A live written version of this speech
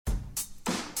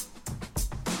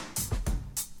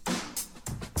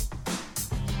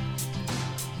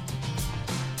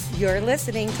You're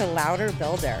listening to Louder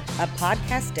Builder, a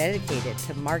podcast dedicated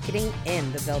to marketing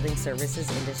in the building services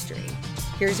industry.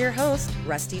 Here's your host,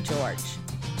 Rusty George.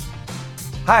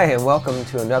 Hi, and welcome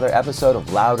to another episode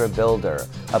of Louder Builder,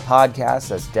 a podcast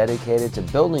that's dedicated to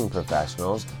building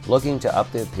professionals looking to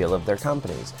up the appeal of their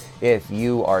companies. If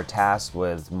you are tasked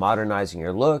with modernizing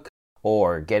your look,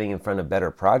 or getting in front of better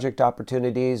project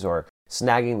opportunities, or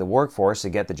snagging the workforce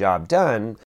to get the job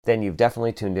done, then you've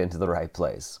definitely tuned into the right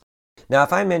place. Now,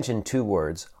 if I mention two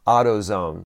words,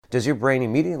 AutoZone, does your brain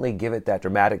immediately give it that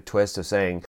dramatic twist of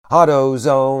saying,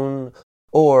 AutoZone?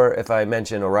 Or if I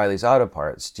mention O'Reilly's Auto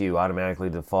Parts, do you automatically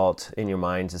default in your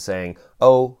mind to saying,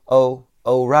 O'Reilly's?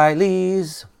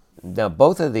 Now,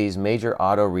 both of these major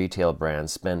auto retail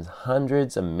brands spend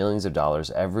hundreds of millions of dollars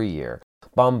every year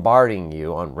bombarding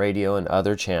you on radio and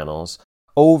other channels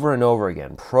over and over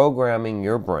again, programming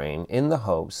your brain in the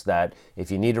hopes that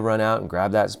if you need to run out and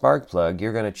grab that spark plug,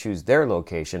 you're going to choose their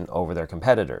location over their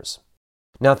competitors.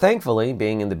 Now, thankfully,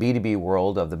 being in the B2B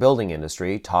world of the building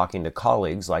industry, talking to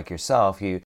colleagues like yourself,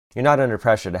 you're not under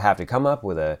pressure to have to come up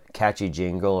with a catchy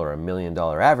jingle or $1 million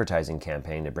advertising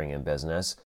campaign to bring in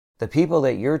business. The people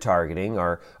that you're targeting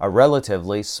are a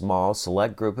relatively small,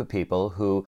 select group of people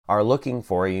who are looking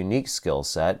for a unique skill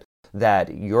set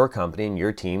that your company and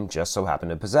your team just so happen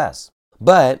to possess.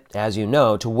 But, as you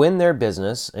know, to win their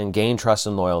business and gain trust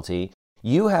and loyalty,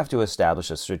 you have to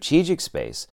establish a strategic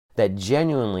space that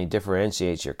genuinely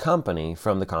differentiates your company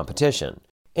from the competition.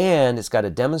 And it's got to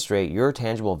demonstrate your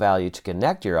tangible value to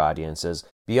connect your audiences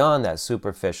beyond that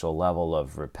superficial level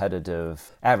of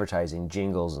repetitive advertising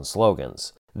jingles and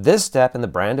slogans. This step in the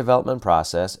brand development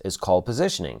process is called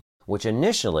positioning, which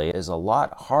initially is a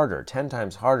lot harder, 10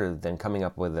 times harder than coming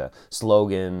up with a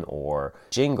slogan or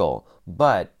jingle,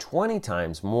 but 20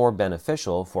 times more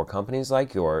beneficial for companies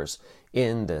like yours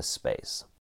in this space.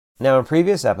 Now, in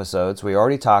previous episodes, we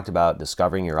already talked about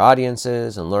discovering your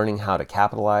audiences and learning how to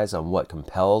capitalize on what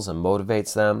compels and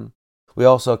motivates them. We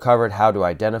also covered how to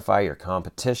identify your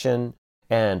competition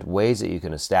and ways that you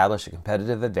can establish a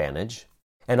competitive advantage.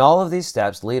 And all of these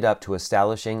steps lead up to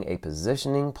establishing a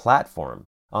positioning platform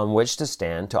on which to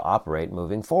stand to operate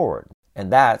moving forward.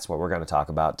 And that's what we're going to talk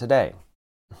about today.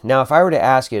 Now, if I were to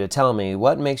ask you to tell me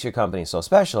what makes your company so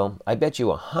special, I bet you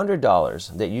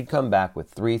 $100 that you'd come back with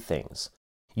three things.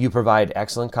 You provide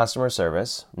excellent customer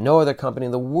service. No other company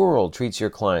in the world treats your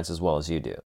clients as well as you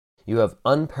do. You have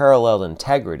unparalleled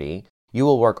integrity. You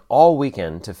will work all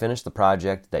weekend to finish the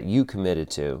project that you committed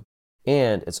to.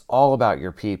 And it's all about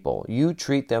your people. You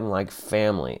treat them like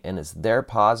family, and it's their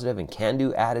positive and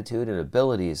can-do attitude and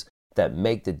abilities that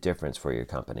make the difference for your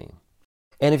company.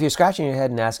 And if you're scratching your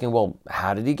head and asking, well,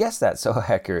 how did he guess that so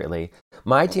accurately?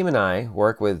 My team and I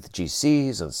work with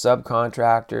GCs and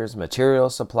subcontractors, material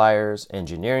suppliers,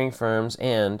 engineering firms,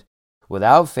 and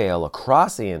without fail,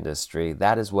 across the industry,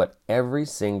 that is what every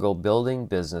single building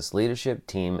business leadership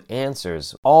team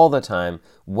answers all the time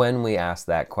when we ask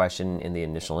that question in the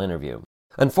initial interview.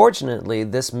 Unfortunately,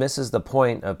 this misses the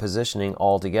point of positioning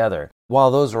altogether.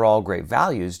 While those are all great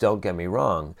values, don't get me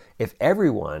wrong, if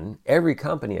every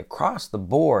company across the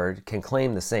board can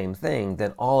claim the same thing,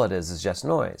 then all it is just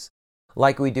noise.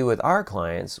 Like we do with our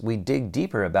clients, we dig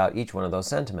deeper about each one of those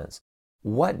sentiments.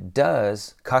 What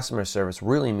does customer service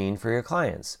really mean for your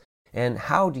clients? And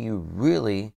how do you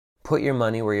really put your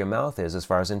money where your mouth is as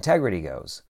far as integrity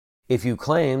goes? If you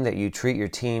claim that you treat your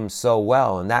team so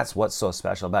well and that's what's so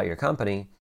special about your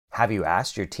company, have you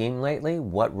asked your team lately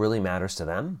what really matters to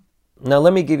them? Now,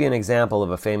 let me give you an example of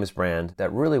a famous brand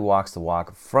that really walks the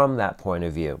walk from that point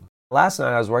of view. Last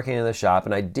night I was working in the shop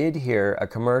and I did hear a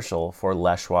commercial for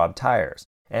Les Schwab tires.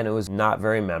 And it was not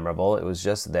very memorable. It was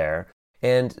just there.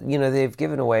 And, they've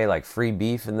given away like free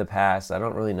beef in the past. I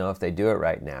don't really know if they do it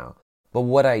right now. But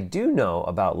what I do know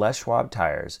about Les Schwab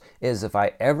tires is if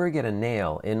I ever get a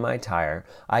nail in my tire,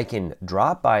 I can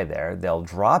drop by there. They'll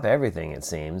drop everything, it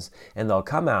seems, and they'll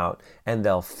come out and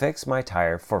they'll fix my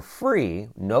tire for free,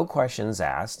 no questions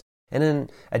asked. And in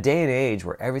a day and age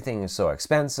where everything is so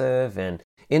expensive and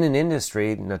in an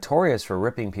industry notorious for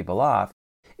ripping people off,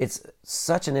 it's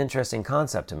such an interesting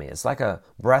concept to me. It's like a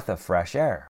breath of fresh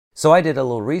air. So I did a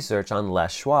little research on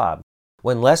Les Schwab.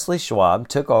 When Leslie Schwab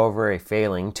took over a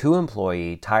failing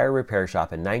 2-employee tire repair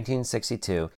shop in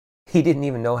 1962, he didn't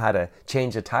even know how to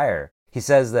change a tire. He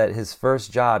says that his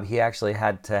first job, he actually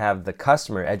had to have the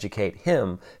customer educate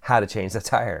him how to change the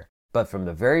tire. But from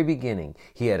the very beginning,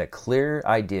 he had a clear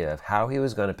idea of how he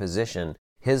was going to position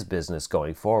his business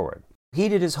going forward. He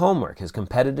did his homework, his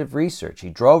competitive research. He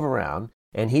drove around,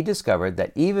 and he discovered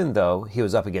that even though he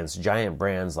was up against giant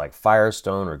brands like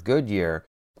Firestone or Goodyear,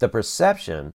 the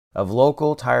perception of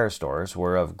local tire stores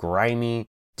were of grimy,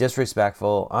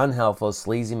 disrespectful, unhelpful,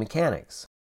 sleazy mechanics.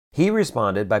 He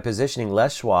responded by positioning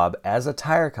Les Schwab as a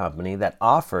tire company that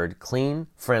offered clean,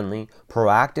 friendly,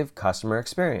 proactive customer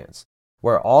experience,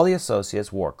 where all the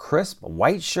associates wore crisp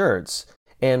white shirts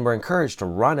and were encouraged to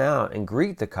run out and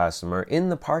greet the customer in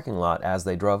the parking lot as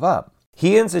they drove up.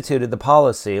 He instituted the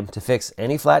policy to fix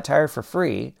any flat tire for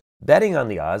free, betting on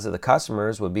the odds that the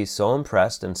customers would be so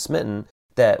impressed and smitten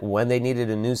that when they needed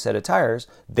a new set of tires,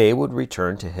 they would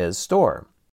return to his store.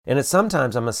 And at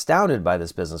sometimes I'm astounded by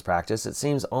this business practice. It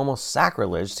seems almost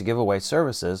sacrilege to give away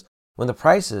services when the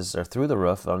prices are through the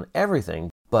roof on everything,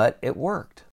 but it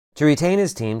worked. To retain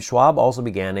his team, Schwab also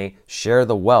began a Share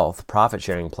the Wealth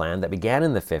profit-sharing plan that began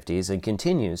in the 50s and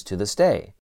continues to this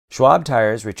day. Schwab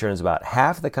Tires returns about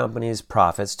half the company's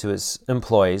profits to its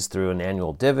employees through an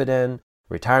annual dividend,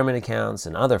 retirement accounts,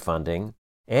 and other funding.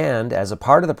 And as a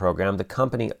part of the program, the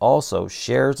company also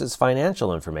shares its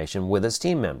financial information with its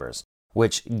team members,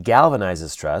 which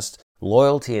galvanizes trust,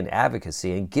 loyalty, and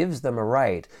advocacy, and gives them a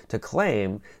right to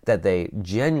claim that they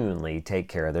genuinely take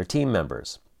care of their team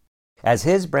members. As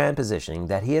his brand positioning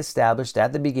that he established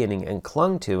at the beginning and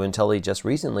clung to until he just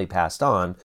recently passed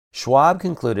on, Schwab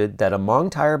concluded that among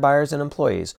tire buyers and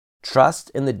employees, trust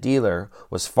in the dealer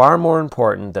was far more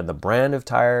important than the brand of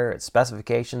tire, its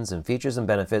specifications and features and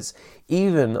benefits,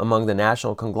 even among the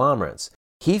national conglomerates.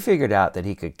 He figured out that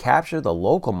he could capture the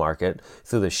local market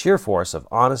through the sheer force of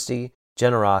honesty,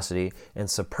 generosity, and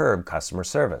superb customer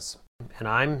service. And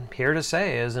I'm here to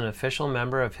say, as an official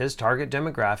member of his target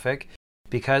demographic,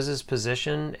 because his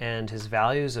position and his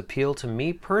values appeal to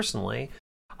me personally,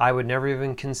 I would never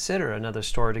even consider another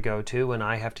store to go to when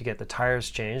I have to get the tires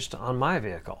changed on my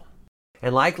vehicle.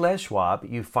 And like Les Schwab,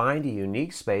 you find a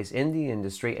unique space in the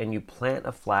industry and you plant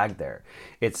a flag there.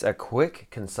 It's a quick,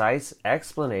 concise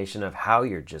explanation of how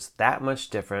you're just that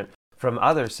much different from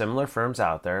other similar firms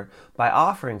out there by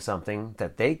offering something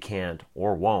that they can't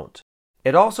or won't.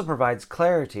 It also provides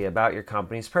clarity about your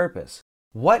company's purpose.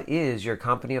 What is your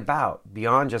company about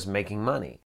beyond just making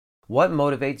money? What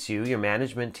motivates you, your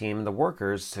management team, and the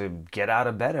workers to get out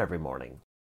of bed every morning?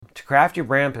 To craft your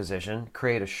brand position,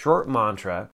 create a short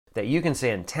mantra that you can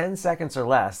say in 10 seconds or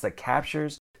less that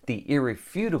captures the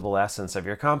irrefutable essence of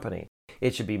your company.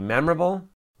 It should be memorable,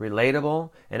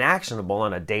 relatable, and actionable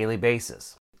on a daily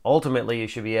basis. Ultimately, you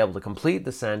should be able to complete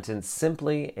the sentence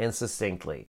simply and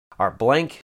succinctly. Our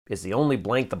blank is the only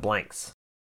blank the blanks.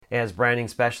 As branding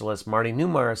specialist Marty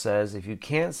Newmeyer says, if you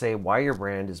can't say why your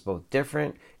brand is both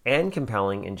different and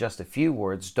compelling in just a few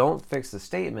words, don't fix the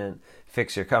statement,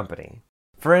 fix your company.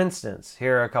 For instance,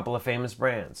 here are a couple of famous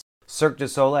brands. Cirque du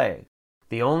Soleil,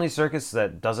 the only circus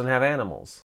that doesn't have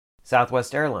animals.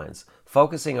 Southwest Airlines,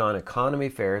 focusing on economy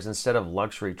fares instead of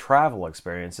luxury travel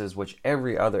experiences, which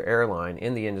every other airline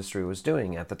in the industry was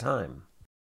doing at the time.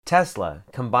 Tesla,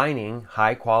 combining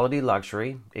high-quality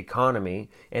luxury, economy,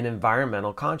 and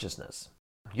environmental consciousness.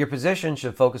 Your position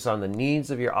should focus on the needs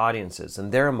of your audiences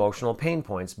and their emotional pain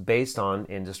points based on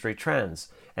industry trends,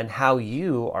 and how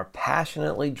you are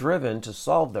passionately driven to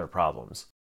solve their problems.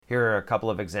 Here are a couple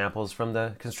of examples from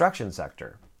the construction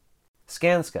sector.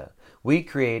 Skanska, we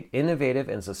create innovative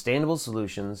and sustainable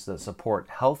solutions that support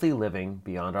healthy living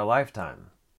beyond our lifetime.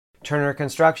 Turner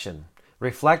Construction,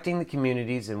 reflecting the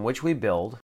communities in which we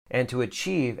build and to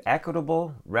achieve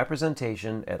equitable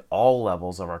representation at all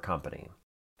levels of our company.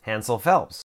 Hansel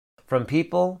Phelps, from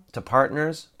people to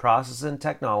partners, process, and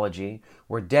technology,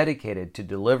 we're dedicated to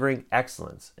delivering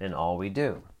excellence in all we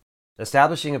do.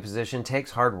 Establishing a position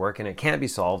takes hard work and it can't be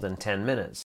solved in 10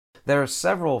 minutes. There are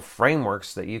several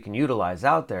frameworks that you can utilize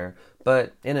out there,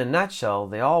 but in a nutshell,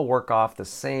 they all work off the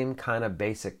same kind of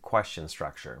basic question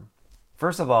structure.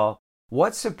 First of all,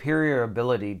 what superior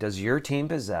ability does your team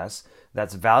possess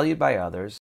that's valued by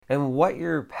others, and what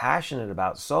you're passionate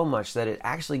about so much that it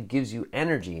actually gives you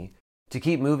energy to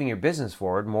keep moving your business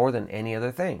forward more than any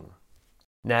other thing?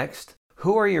 Next,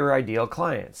 who are your ideal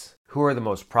clients? Who are the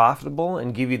most profitable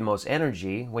and give you the most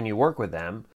energy when you work with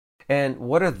them? And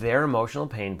what are their emotional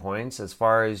pain points as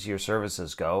far as your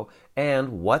services go?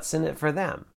 And what's in it for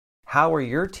them? How are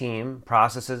your team,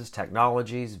 processes,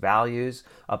 technologies, values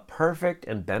a perfect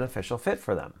and beneficial fit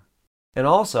for them? And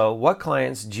also, what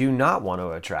clients do you not want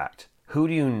to attract? Who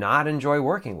do you not enjoy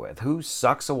working with? Who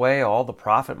sucks away all the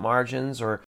profit margins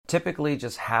or typically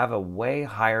just have a way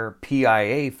higher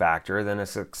PIA factor than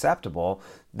is acceptable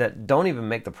that don't even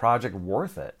make the project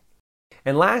worth it?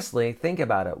 And lastly, think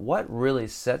about it. What really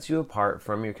sets you apart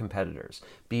from your competitors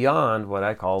beyond what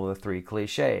I call the 3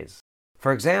 cliches?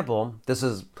 For example, this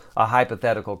is a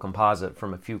hypothetical composite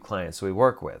from a few clients we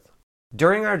work with.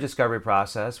 During our discovery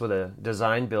process with a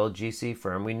design build GC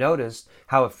firm, we noticed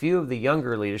how a few of the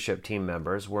younger leadership team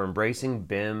members were embracing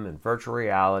BIM and virtual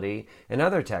reality and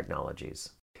other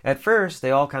technologies. At first,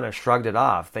 they all kind of shrugged it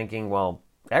off, thinking, well,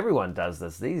 everyone does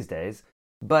this these days.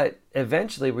 But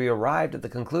eventually we arrived at the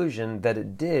conclusion that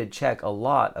it did check a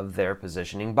lot of their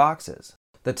positioning boxes.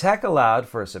 The tech allowed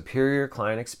for a superior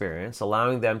client experience,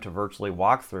 allowing them to virtually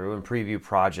walk through and preview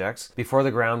projects before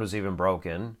the ground was even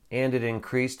broken, and it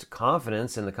increased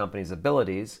confidence in the company's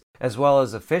abilities, as well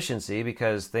as efficiency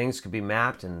because things could be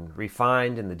mapped and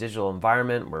refined in the digital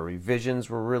environment where revisions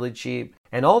were really cheap,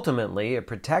 and ultimately it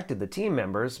protected the team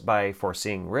members by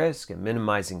foreseeing risk and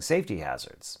minimizing safety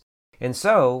hazards. And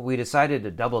so we decided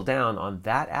to double down on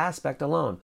that aspect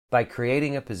alone by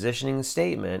creating a positioning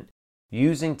statement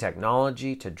using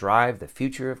technology to drive the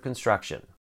future of construction,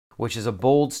 which is a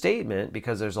bold statement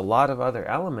because there's a lot of other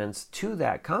elements to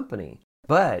that company.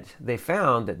 But they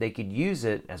found that they could use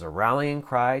it as a rallying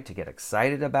cry to get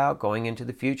excited about going into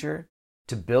the future,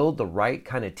 to build the right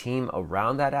kind of team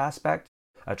around that aspect,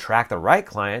 attract the right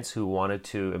clients who wanted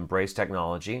to embrace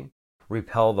technology,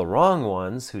 repel the wrong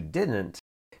ones who didn't,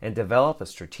 and develop a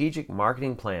strategic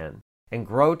marketing plan and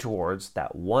grow towards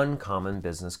that one common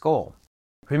business goal.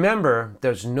 Remember,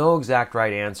 there's no exact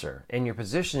right answer, and your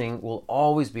positioning will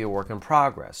always be a work in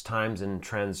progress. Times and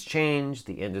trends change,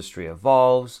 the industry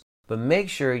evolves, but make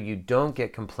sure you don't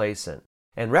get complacent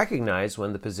and recognize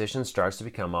when the position starts to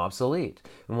become obsolete.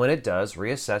 And when it does,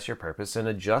 reassess your purpose and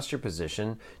adjust your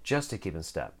position just to keep in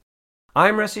step.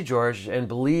 I'm Rusty George, and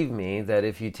believe me that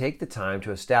if you take the time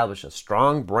to establish a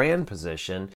strong brand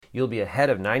position, you'll be ahead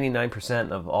of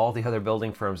 99% of all the other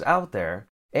building firms out there.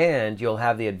 And you'll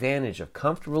have the advantage of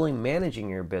comfortably managing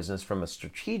your business from a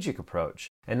strategic approach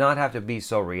and not have to be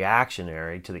so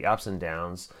reactionary to the ups and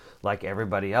downs like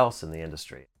everybody else in the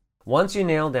industry. Once you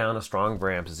nail down a strong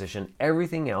brand position,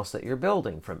 everything else that you're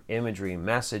building, from imagery,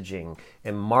 messaging,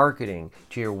 and marketing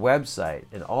to your website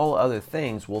and all other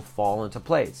things, will fall into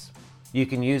place. You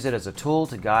can use it as a tool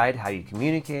to guide how you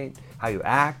communicate, how you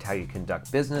act, how you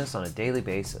conduct business on a daily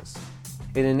basis.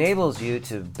 It enables you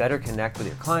to better connect with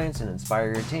your clients and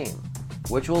inspire your team,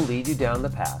 which will lead you down the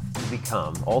path to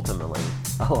become, ultimately,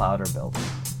 a louder builder.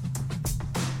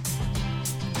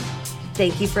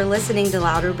 Thank you for listening to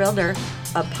Louder Builder,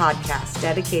 a podcast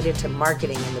dedicated to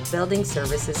marketing in the building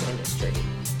services industry.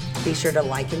 Be sure to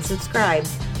like and subscribe,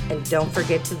 and don't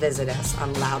forget to visit us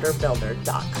on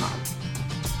louderbuilder.com.